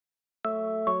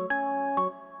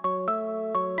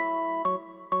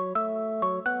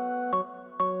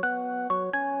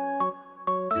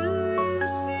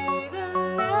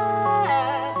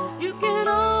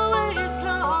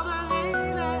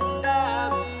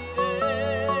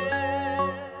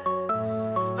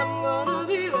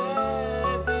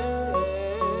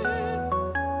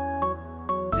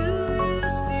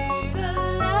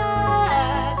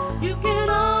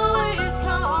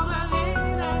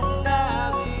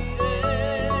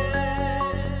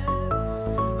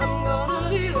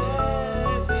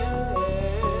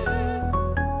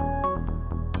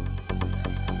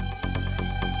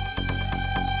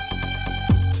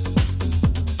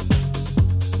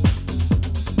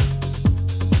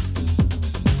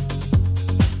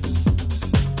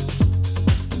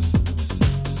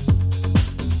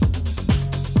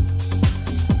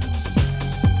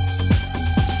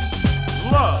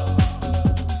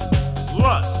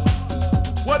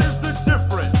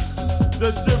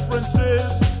The difference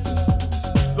is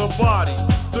the body,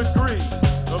 the greed,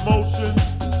 emotions,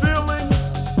 feelings,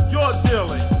 your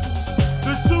dealing.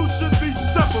 The two should be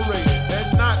separated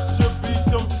and not should be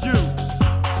confused.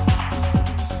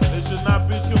 They should not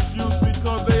be confused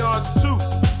because they are two.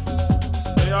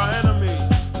 They are enemies.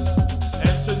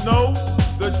 And to know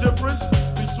the difference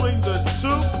between the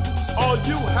two, all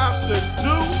you have to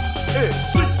do is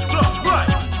see the right.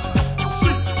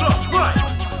 See the right.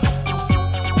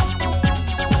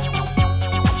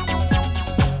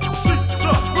 See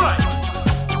the right.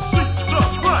 See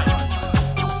the right.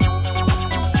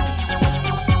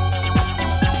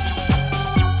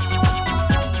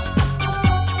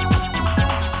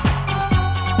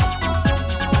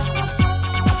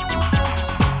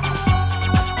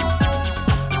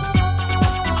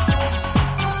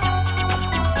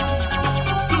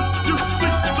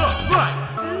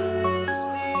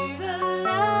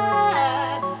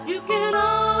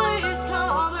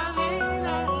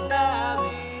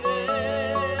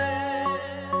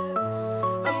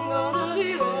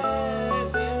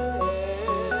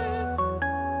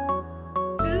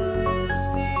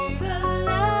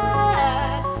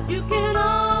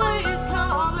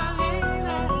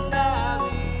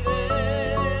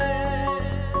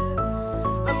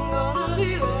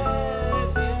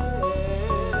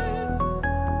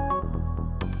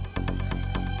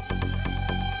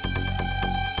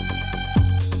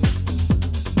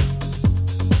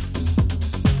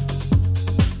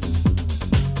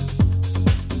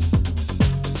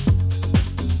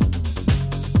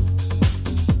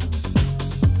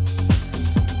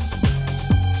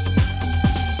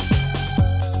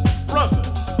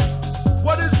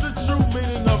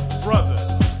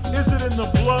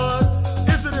 Blood?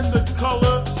 Is it in the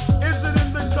color? Is it in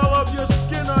the color of your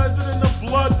skin, or is it in the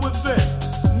blood within?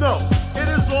 No, it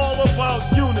is all about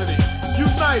unity.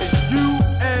 United, you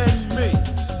and me.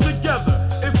 Together,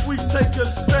 if we take a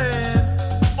stand,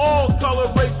 all color,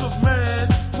 race of man,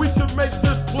 we can make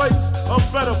this place a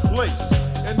better place.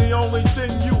 And the only thing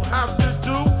you have to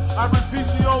do, I repeat,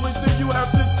 the only thing you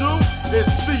have to do is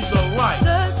see the light.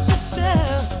 Search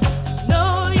yourself,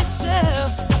 know yourself,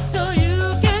 so you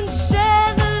can share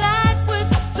the light with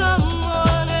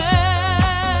someone else.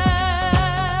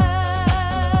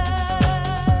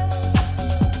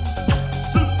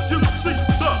 Do you see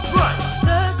the light?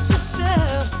 Search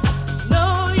yourself,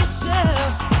 know yourself,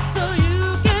 so you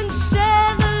can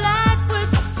share the light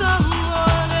with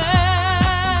someone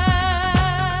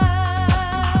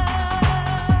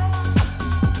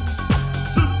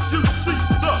Do you see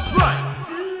the light? else.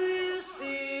 Do you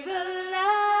see the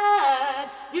light?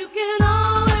 You can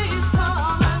always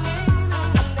call my name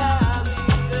and I'll be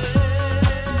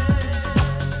there.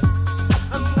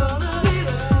 I'm gonna be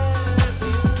there.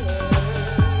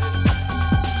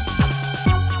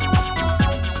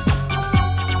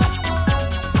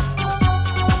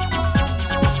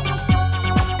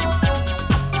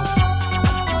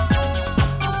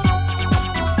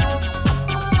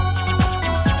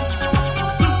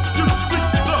 Do you see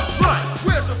the light?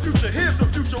 Where's the future? Here's the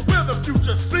future. Where the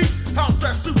future? See? How's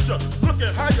that suit ya? Look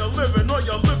at how you're living. Are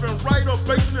you living right or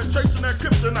basing and chasing that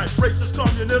kryptonite? Racist,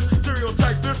 communist,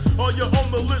 stereotype this, or you're on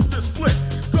the list is split.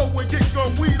 Go and get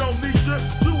gone. We don't need you.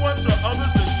 Do unto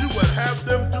others as you would have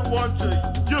them do unto you.